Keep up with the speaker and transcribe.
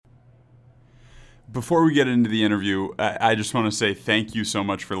Before we get into the interview, I just want to say thank you so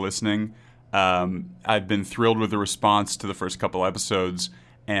much for listening. I've been thrilled with the response to the first couple episodes,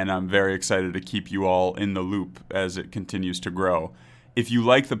 and I'm very excited to keep you all in the loop as it continues to grow. If you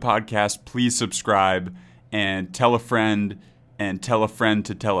like the podcast, please subscribe and tell a friend and tell a friend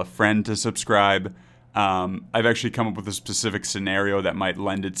to tell a friend to subscribe. I've actually come up with a specific scenario that might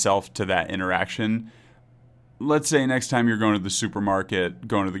lend itself to that interaction. Let's say next time you're going to the supermarket,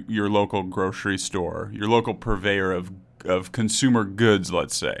 going to your local grocery store, your local purveyor of consumer goods,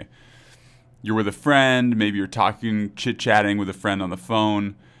 let's say. You're with a friend, maybe you're talking, chit-chatting with a friend on the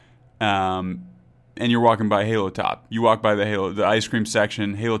phone, and you're walking by Halo Top. You walk by the ice cream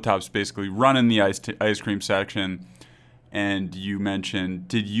section. Halo Top's basically running the ice cream section, and you mention,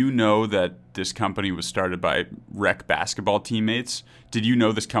 did you know that this company was started by rec basketball teammates? Did you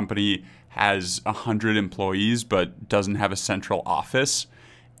know this company has 100 employees but doesn't have a central office?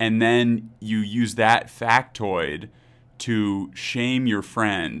 And then you use that factoid to shame your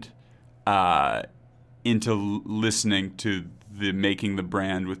friend into listening to the Making the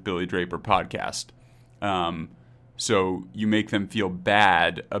Brand with Billy Draper podcast. So you make them feel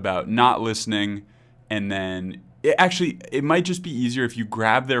bad about not listening, and then it might just be easier if you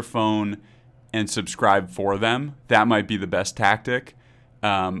grab their phone and subscribe for them. That might be the best tactic.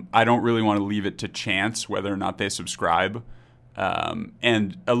 I don't really want to leave it to chance whether or not they subscribe.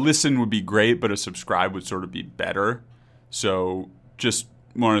 And a listen would be great, but a subscribe would sort of be better. So just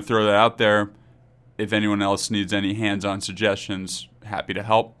want to throw that out there. If anyone else needs any hands-on suggestions, happy to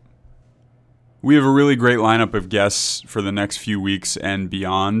help. We have a really great lineup of guests for the next few weeks and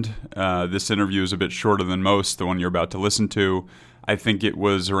beyond. This interview is a bit shorter than most, the one you're about to listen to. I think it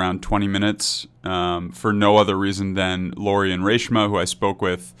was around 20 minutes for no other reason than Lori and Reshma, who I spoke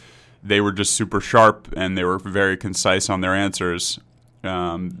with. They were just super sharp and they were very concise on their answers.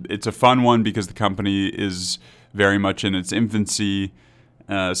 It's a fun one because the company is very much in its infancy,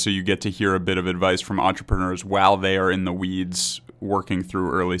 so you get to hear a bit of advice from entrepreneurs while they are in the weeds working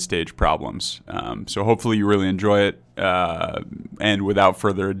through early stage problems. So hopefully you really enjoy it. And without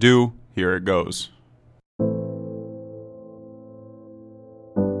further ado, here it goes.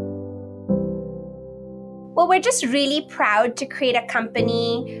 Well, we're just really proud to create a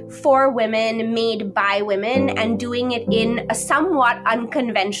company for women, made by women, and doing it in a somewhat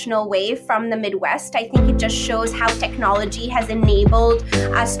unconventional way from the Midwest. I think it just shows how technology has enabled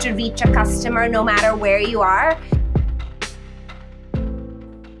us to reach a customer no matter where you are.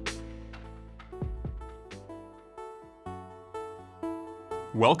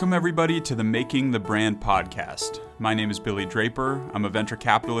 Welcome, everybody, to the Making the Brand podcast. My name is Billy Draper. I'm a venture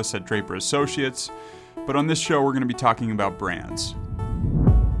capitalist at Draper Associates. But on this show, we're going to be talking about brands.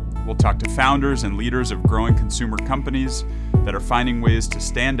 We'll talk to founders and leaders of growing consumer companies that are finding ways to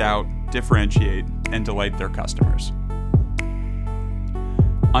stand out, differentiate, and delight their customers.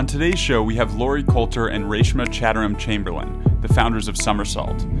 On today's show, we have Lori Coulter and Reshma Chatterham-Chamberlain, the founders of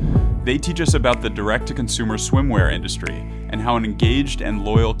Somersault. They teach us about the direct-to-consumer swimwear industry and how an engaged and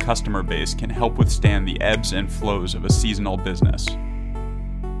loyal customer base can help withstand the ebbs and flows of a seasonal business.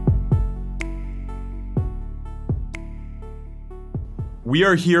 We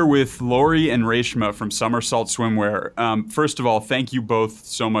are here with Lori and Reshma from Somersault Swimwear. First of all, thank you both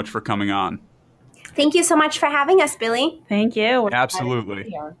so much for coming on. Thank you so much for having us, Billy. Thank you.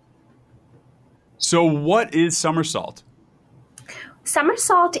 Absolutely. So what is Somersault?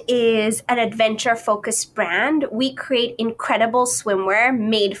 Somersault is an adventure-focused brand. We create incredible swimwear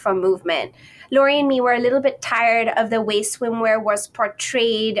made for movement. Lori and me were a little bit tired of the way swimwear was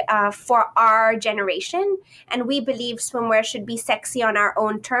portrayed for our generation, and we believe swimwear should be sexy on our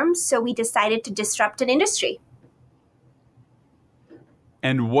own terms, so we decided to disrupt an industry.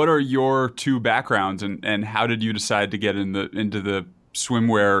 And what are your two backgrounds, and how did you decide to get into the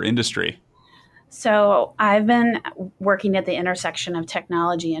swimwear industry? So I've been working at the intersection of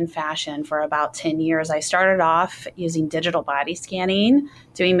technology and fashion for about 10 years. I started off using digital body scanning,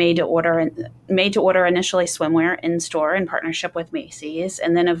 doing made to order initially swimwear in store in partnership with Macy's,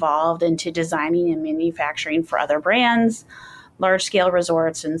 and then evolved into designing and manufacturing for other brands, large scale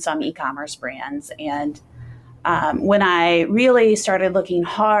resorts, and some e-commerce brands. And when I really started looking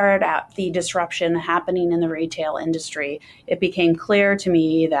hard at the disruption happening in the retail industry, it became clear to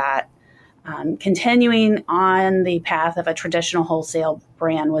me that continuing on the path of a traditional wholesale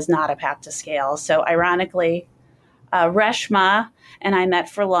brand was not a path to scale. So ironically, Reshma and I met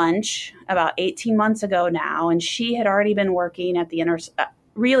for lunch about 18 months ago now, and she had already been working at the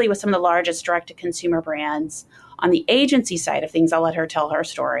really with some of the largest direct-to-consumer brands on the agency side of things. I'll let her tell her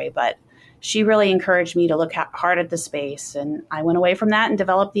story, but she really encouraged me to look hard at the space. And I went away from that and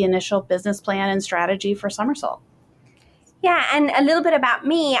developed the initial business plan and strategy for Somersault. Yeah, and a little bit about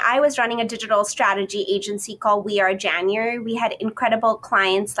me. I was running a digital strategy agency called We Are January. We had incredible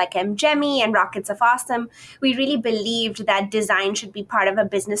clients like Mgemi and Rockets of Awesome. We really believed that design should be part of a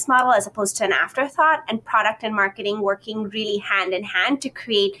business model as opposed to an afterthought, and product and marketing working really hand in hand to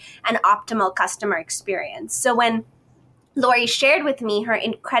create an optimal customer experience. So when Lori shared with me her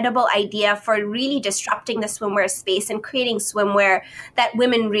incredible idea for really disrupting the swimwear space and creating swimwear that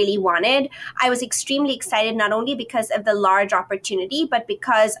women really wanted, I was extremely excited, not only because of the large opportunity, but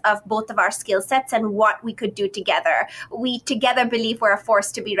because of both of our skill sets and what we could do together. We together believe we're a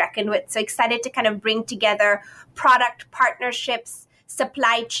force to be reckoned with. So excited to kind of bring together product partnerships,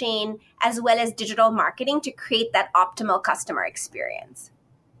 supply chain, as well as digital marketing to create that optimal customer experience.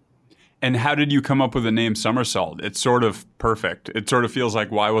 And how did you come up with the name Somersault? It's sort of perfect. It sort of feels like,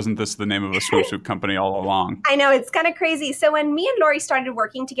 why wasn't this the name of a swimsuit company all along? I know, it's kind of crazy. So when me and Lori started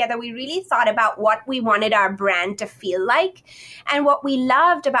working together, we really thought about what we wanted our brand to feel like. And what we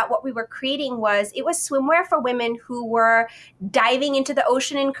loved about what we were creating was it was swimwear for women who were diving into the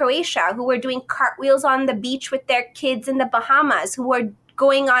ocean in Croatia, who were doing cartwheels on the beach with their kids in the Bahamas, who were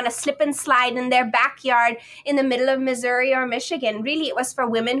going on a slip and slide in their backyard in the middle of Missouri or Michigan. Really, it was for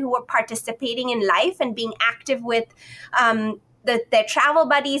women who were participating in life and being active with their travel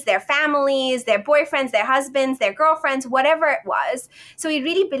buddies, their families, their boyfriends, their husbands, their girlfriends, whatever it was. So we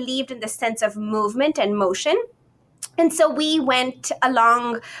really believed in the sense of movement and motion. And so we went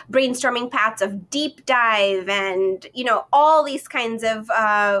along brainstorming paths of deep dive and, all these kinds of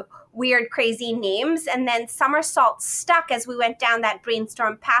weird, crazy names. And then Somersault stuck as we went down that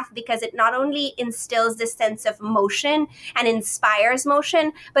brainstorm path because it not only instills this sense of motion and inspires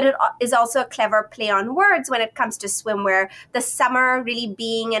motion, but it is also a clever play on words when it comes to swimwear. The summer really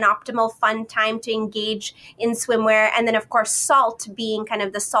being an optimal fun time to engage in swimwear. And then, of course, salt being kind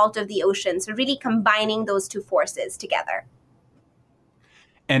of the salt of the ocean. So really combining those two forces together.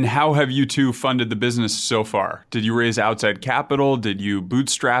 And how have you two funded the business so far? Did you raise outside capital? Did you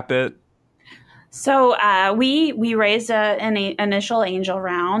bootstrap it? So we raised an initial angel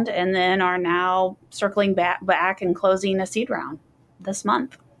round and then are now circling back and closing a seed round this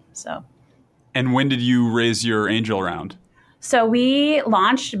month. And when did you raise your angel round? So we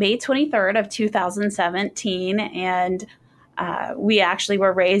launched May 23rd of 2017, and we actually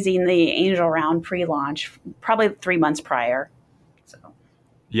were raising the angel round pre-launch probably 3 months prior.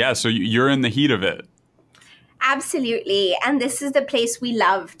 Yeah, so you're in the heat of it. Absolutely. And this is the place we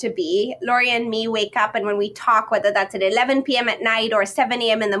love to be. Lori and me wake up, and when we talk, whether that's at 11 p.m. at night or 7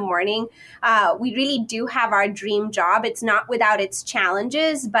 a.m. in the morning, we really do have our dream job. It's not without its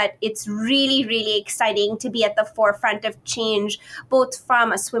challenges, but it's really, really exciting to be at the forefront of change, both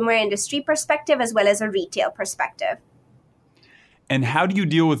from a swimwear industry perspective as well as a retail perspective. And how do you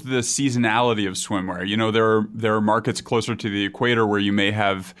deal with the seasonality of swimwear? There are markets closer to the equator where you may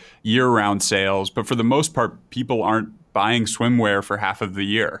have year-round sales, but for the most part, people aren't buying swimwear for half of the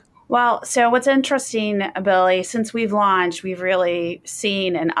year. Well, so what's interesting, Billy, since we've launched, we've really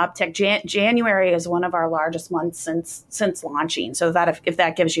seen an uptick. January is one of our largest months since launching. So that if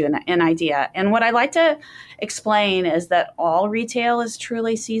that gives you an idea. And what I like to explain is that all retail is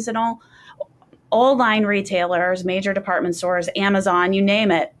truly seasonal. All line retailers, major department stores, Amazon, you name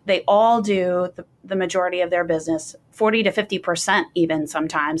it, they all do the majority of their business, 40 to 50% even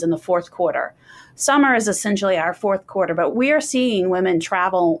sometimes in the fourth quarter. Summer is essentially our fourth quarter, but we are seeing women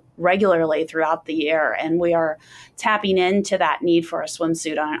travel regularly throughout the year, and we are tapping into that need for a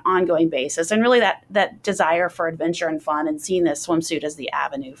swimsuit on an ongoing basis, and really that desire for adventure and fun, and seeing this swimsuit as the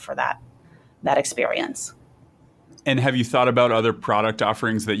avenue for that experience. And have you thought about other product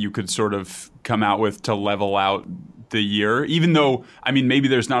offerings that you could sort of come out with to level out the year? Even though, maybe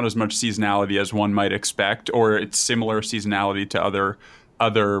there's not as much seasonality as one might expect, or it's similar seasonality to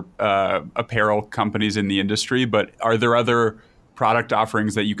other apparel companies in the industry. But are there other product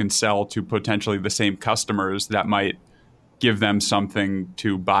offerings that you can sell to potentially the same customers that might give them something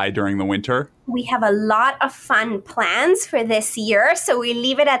to buy during the winter? We have a lot of fun plans for this year, so we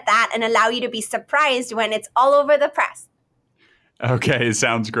leave it at that and allow you to be surprised when it's all over the press. Okay,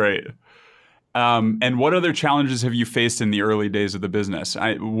 sounds great. And what other challenges have you faced in the early days of the business?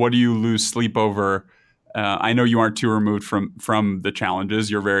 What do you lose sleep over? I know you aren't too removed from the challenges.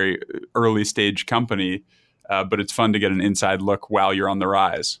 You're a very early stage company, but it's fun to get an inside look while you're on the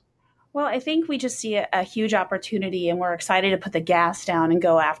rise. Well, I think we just see a huge opportunity, and we're excited to put the gas down and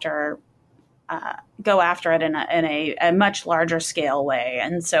go after go after it in a much larger scale way.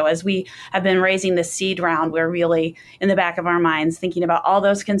 And so as we have been raising the seed round, we're really in the back of our minds thinking about all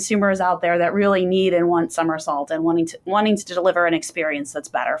those consumers out there that really need and want Somersault and wanting to deliver an experience that's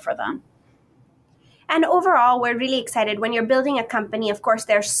better for them. And overall, we're really excited. When you're building a company, of course,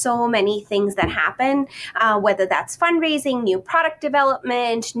 there's so many things that happen, whether that's fundraising, new product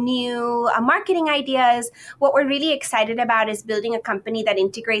development, new marketing ideas. What we're really excited about is building a company that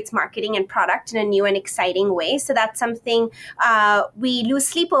integrates marketing and product in a new and exciting way. So that's something we lose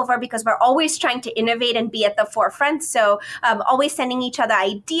sleep over because we're always trying to innovate and be at the forefront. So always sending each other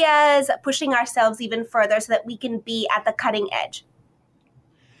ideas, pushing ourselves even further so that we can be at the cutting edge.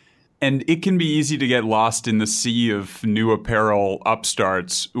 And it can be easy to get lost in the sea of new apparel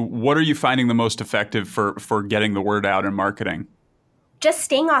upstarts. What are you finding the most effective for getting the word out in marketing? Just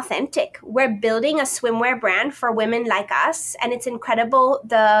staying authentic. We're building a swimwear brand for women like us, and it's incredible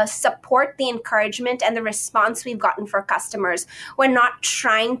the support, the encouragement, and the response we've gotten for customers. We're not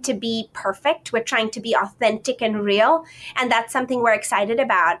trying to be perfect. We're trying to be authentic and real, and that's something we're excited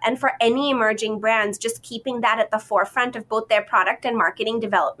about. And for any emerging brands, just keeping that at the forefront of both their product and marketing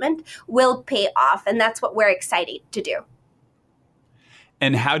development will pay off, and that's what we're excited to do.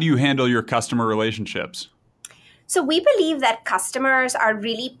 And how do you handle your customer relationships? So we believe that customers are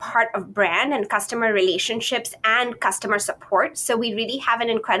really part of brand and customer relationships and customer support. So we really have an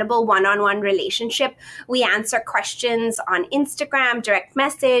incredible one-on-one relationship. We answer questions on Instagram, direct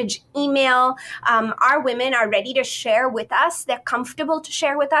message, email. Our women are ready to share with us. They're comfortable to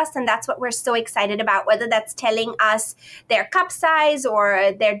share with us. And that's what we're so excited about, whether that's telling us their cup size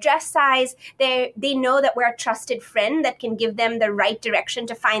or their dress size. They know that we're a trusted friend that can give them the right direction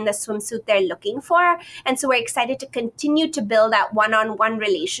to find the swimsuit they're looking for. And so we're excited to continue to build that one-on-one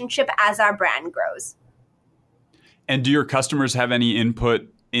relationship as our brand grows. And do your customers have any input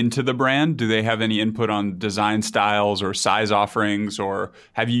into the brand? Do they have any input on design styles or size offerings, or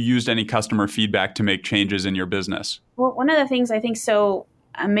have you used any customer feedback to make changes in your business? Well, one of the things I think so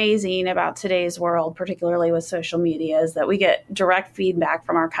amazing about today's world, particularly with social media, is that we get direct feedback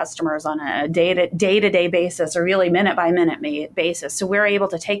from our customers on a day-to-day basis, or really minute-by-minute basis. So we're able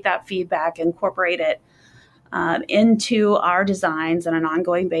to take that feedback, incorporate it into our designs on an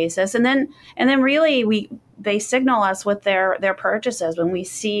ongoing basis, and then really they signal us with their purchases. When we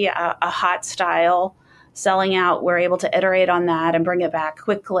see a hot style selling out, we're able to iterate on that and bring it back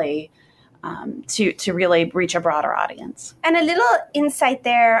quickly to really reach a broader audience. And a little insight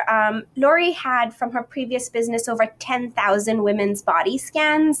there, Lori had from her previous business over 10,000 women's body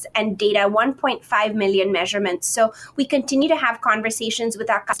scans and data, 1.5 million measurements. So we continue to have conversations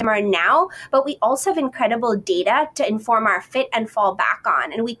with our customer now, but we also have incredible data to inform our fit and fall back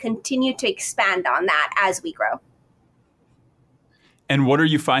on. And we continue to expand on that as we grow. And what are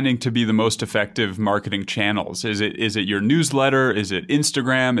you finding to be the most effective marketing channels? Is it your newsletter? Is it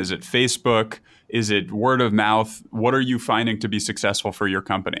Instagram? Is it Facebook? Is it word of mouth? What are you finding to be successful for your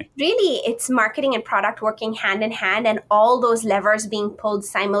company? Really, it's marketing and product working hand in hand, and all those levers being pulled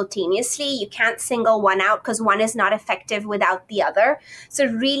simultaneously. You can't single one out because one is not effective without the other. So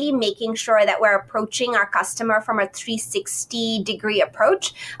really making sure that we're approaching our customer from a 360-degree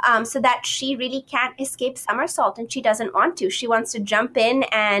approach, so that she really can't escape Somersault, and she doesn't want to. She wants to jump in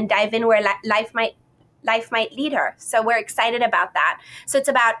and dive in where life might lead her. So we're excited about that. So it's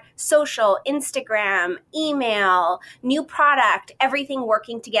about social, Instagram, email, new product, everything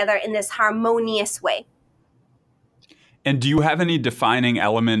working together in this harmonious way. And do you have any defining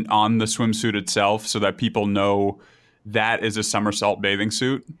element on the swimsuit itself so that people know that is a Somersault bathing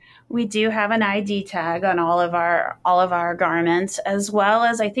suit? We do have an ID tag on all of our garments, as well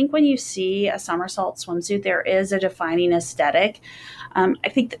as I think when you see a Somersault swimsuit, there is a defining aesthetic. I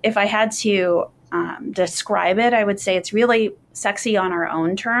think if I had to describe it, I would say it's really sexy on our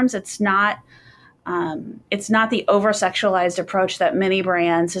own terms. It's not the over-sexualized approach that many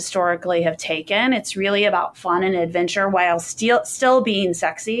brands historically have taken. It's really about fun and adventure while still being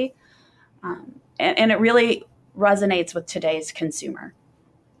sexy, and it really resonates with today's consumer.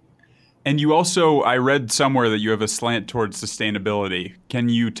 And you also, I read somewhere that you have a slant towards sustainability. Can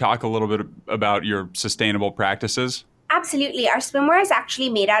you talk a little bit about your sustainable practices? Absolutely. Our swimwear is actually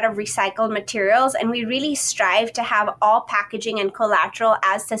made out of recycled materials, and we really strive to have all packaging and collateral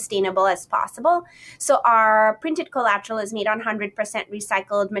as sustainable as possible. So our printed collateral is made on 100%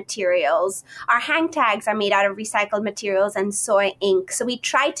 recycled materials. Our hang tags are made out of recycled materials and soy ink. So we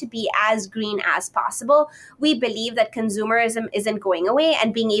try to be as green as possible. We believe that consumerism isn't going away,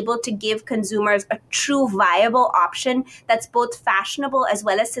 and being able to give consumers a true viable option that's both fashionable as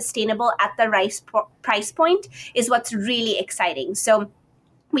well as sustainable at the right price point is what's really exciting. So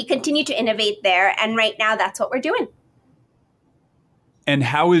we continue to innovate there. And right now, that's what we're doing. And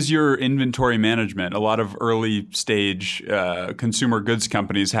how is your inventory management? A lot of early stage consumer goods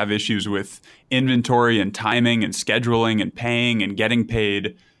companies have issues with inventory and timing and scheduling and paying and getting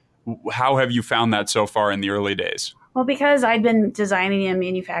paid. How have you found that so far in the early days? Well, because I'd been designing and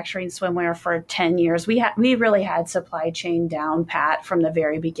manufacturing swimwear for 10 years, we really had supply chain down pat from the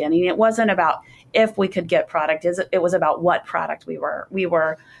very beginning. It wasn't about if we could get product; it was about what product we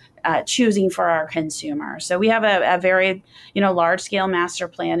were choosing for our consumers. So we have a very large scale master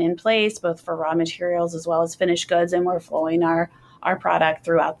plan in place, both for raw materials as well as finished goods, and we're flowing our product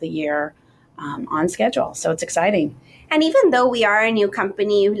throughout the year on schedule. So it's exciting. And even though we are a new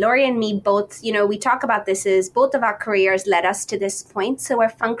company, Lori and me both, we talk about this is both of our careers led us to this point. So we're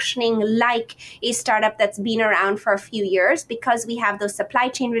functioning like a startup that's been around for a few years because we have those supply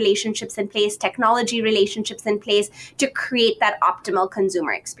chain relationships in place, technology relationships in place to create that optimal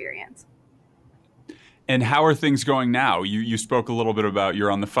consumer experience. And how are things going now? You spoke a little bit about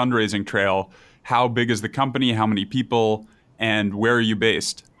you're on the fundraising trail. How big is the company? How many people? And where are you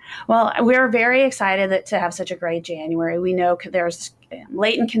based? Well, we're very excited to have such a great January. We know there's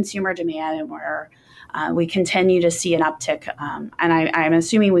latent consumer demand, and we continue to see an uptick. And I'm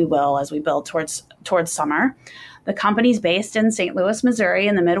assuming we will as we build towards summer. The company's based in St. Louis, Missouri,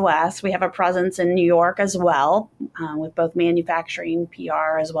 in the Midwest. We have a presence in New York as well, with both manufacturing,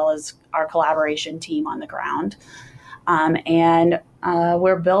 PR, as well as our collaboration team on the ground. And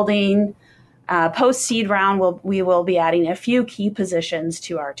we're building. Post-seed round, we will be adding a few key positions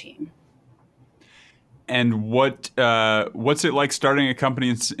to our team. And what's it like starting a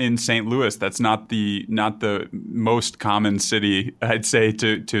company in St. Louis? That's not the most common city, I'd say,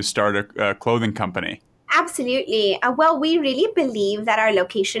 to start a clothing company. Absolutely. Well, we really believe that our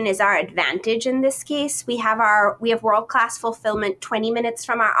location is our advantage in this case. We have world-class fulfillment 20 minutes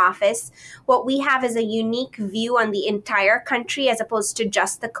from our office. What we have is a unique view on the entire country as opposed to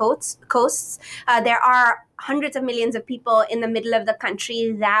just the coasts. There are hundreds of millions of people in the middle of the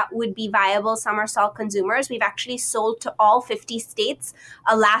country that would be viable Somersault consumers. We've actually sold to all 50 states,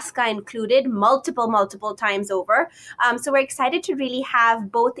 Alaska included, multiple times over. So we're excited to really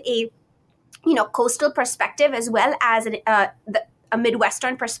have both a coastal perspective as well as a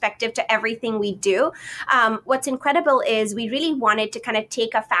Midwestern perspective to everything we do. What's incredible is we really wanted to kind of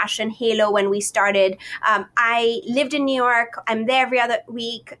take a fashion halo when we started. I lived in New York. I'm there every other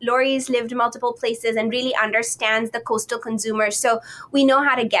week. Lori's lived multiple places and really understands the coastal consumer. So we know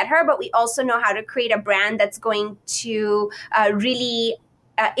how to get her, but we also know how to create a brand that's going to really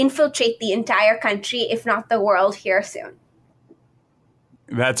infiltrate the entire country, if not the world, here soon.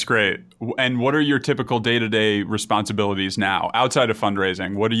 That's great. And what are your typical day-to-day responsibilities now outside of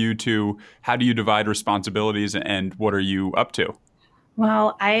fundraising? How do you divide responsibilities, and what are you up to?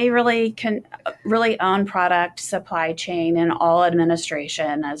 Well, I really own product, supply chain, and all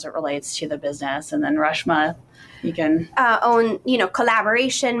administration as it relates to the business. And then Reshma, you can own,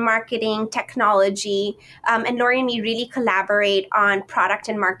 collaboration, marketing, technology. And Lori and me really collaborate on product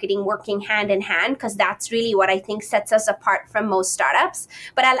and marketing working hand in hand because that's really what I think sets us apart from most startups.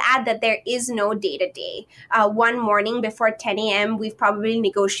 But I'll add that there is no day-to-day. One morning before 10 a.m., we've probably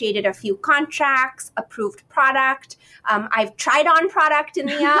negotiated a few contracts, approved product. I've tried on product in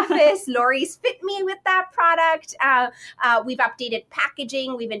the office. Lori's fit me with that product. We've updated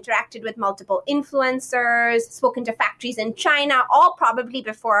packaging. We've interacted with multiple influencers, spoken to factories in China, all probably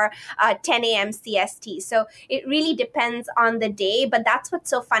before 10 a.m. CST. So it really depends on the day. But that's what's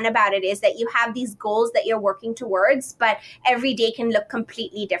so fun about it is that you have these goals that you're working towards, but every day can look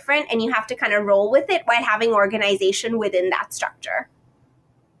completely different. And you have to kind of roll with it while having organization within that structure.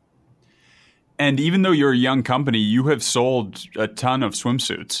 And even though you're a young company, you have sold a ton of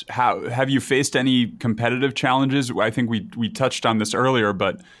swimsuits. Have you faced any competitive challenges? I think we touched on this earlier,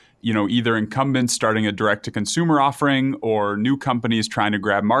 but either incumbents starting a direct-to-consumer offering or new companies trying to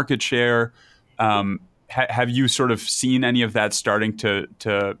grab market share. Have you sort of seen any of that starting to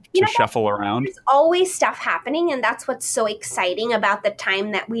shuffle around? There's always stuff happening, and that's what's so exciting about the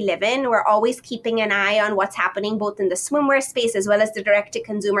time that we live in. We're always keeping an eye on what's happening both in the swimwear space as well as the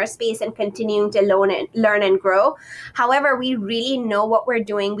direct-to-consumer space and continuing to learn and grow. However, we really know what we're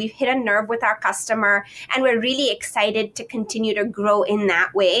doing. We've hit a nerve with our customer, and we're really excited to continue to grow in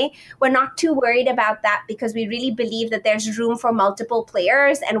that way. We're not too worried about that because we really believe that there's room for multiple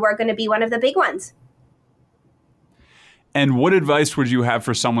players, and we're going to be one of the big ones. And what advice would you have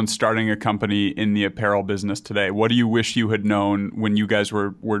for someone starting a company in the apparel business today? What do you wish you had known when you guys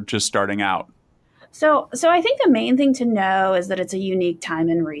were just starting out? So I think the main thing to know is that it's a unique time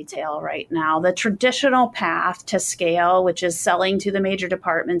in retail right now. The traditional path to scale, which is selling to the major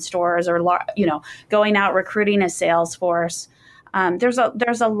department stores or going out recruiting a sales force, there's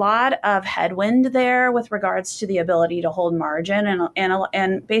a lot of headwind there with regards to the ability to hold margin,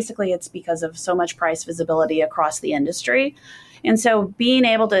 and basically it's because of so much price visibility across the industry. And so being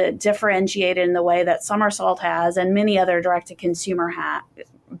able to differentiate in the way that Somersault has and many other direct-to-consumer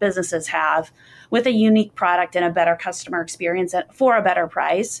businesses have, with a unique product and a better customer experience for a better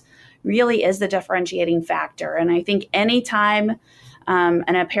price, really is the differentiating factor. And I think anytime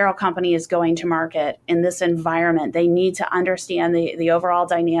an apparel company is going to market in this environment, they need to understand the overall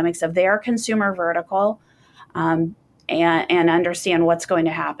dynamics of their consumer vertical and understand what's going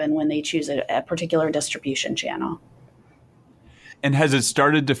to happen when they choose a particular distribution channel. And has it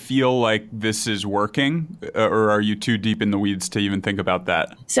started to feel like this is working, or are you too deep in the weeds to even think about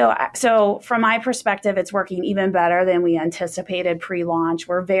that? So from my perspective, it's working even better than we anticipated pre-launch.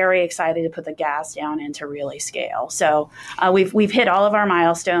 We're very excited to put the gas down and to really scale. So we've hit all of our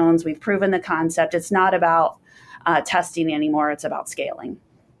milestones. We've proven the concept. It's not about testing anymore. It's about scaling.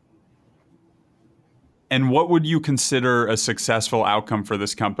 And what would you consider a successful outcome for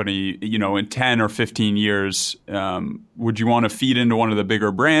this company, in 10 or 15 years? Would you want to feed into one of the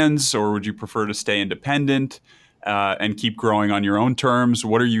bigger brands, or would you prefer to stay independent and keep growing on your own terms?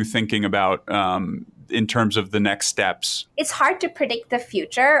 What are you thinking about in terms of the next steps? It's hard to predict the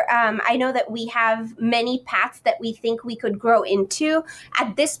future. I know that we have many paths that we think we could grow into.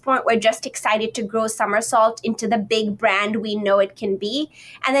 At this point, we're just excited to grow Somersault into the big brand we know it can be.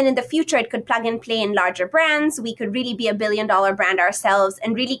 And then in the future, it could plug and play in larger brands. We could really be $1 billion brand ourselves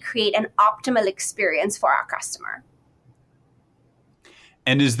and really create an optimal experience for our customer.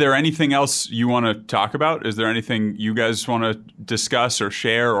 And is there anything else you want to talk about? Is there anything you guys want to discuss or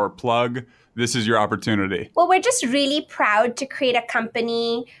share or plug? This is your opportunity. Well, we're just really proud to create a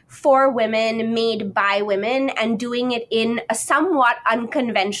company for women, made by women, and doing it in a somewhat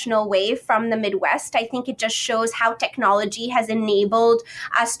unconventional way from the Midwest. I think it just shows how technology has enabled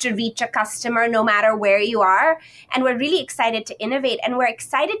us to reach a customer no matter where you are. And we're really excited to innovate. And we're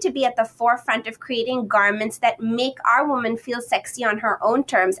excited to be at the forefront of creating garments that make our woman feel sexy on her own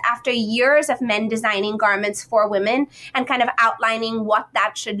terms. After years of men designing garments for women and kind of outlining what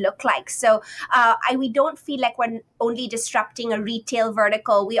that should look like. So we don't feel like we're only disrupting a retail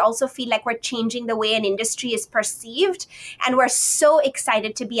vertical. We also feel like we're changing the way an industry is perceived. And we're so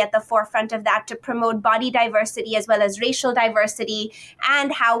excited to be at the forefront of that, to promote body diversity as well as racial diversity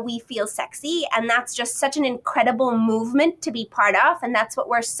and how we feel sexy. And that's just such an incredible movement to be part of. And that's what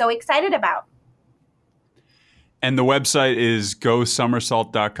we're so excited about. And the website is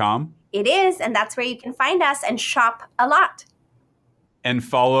gosomersault.com? It is. And that's where you can find us and shop a lot. And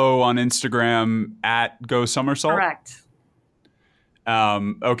follow on Instagram at gosomersault? Correct.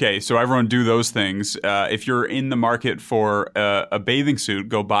 Okay, so everyone do those things. If you're in the market for a bathing suit,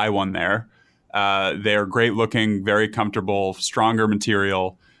 go buy one there. They're great looking, very comfortable, stronger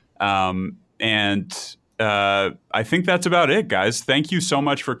material. And I think that's about it, guys. Thank you so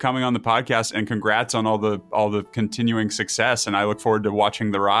much for coming on the podcast, and congrats on all the continuing success. And I look forward to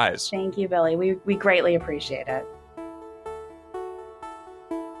watching the rise. Thank you, Billy. We greatly appreciate it.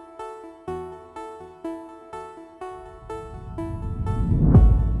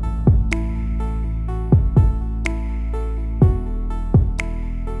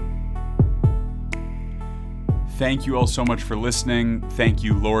 Thank you all so much for listening. Thank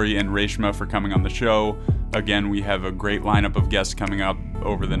you, Lori and Reshma, for coming on the show. Again, we have a great lineup of guests coming up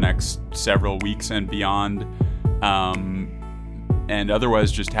over the next several weeks and beyond. And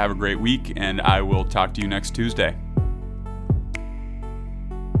otherwise, just have a great week, and I will talk to you next Tuesday.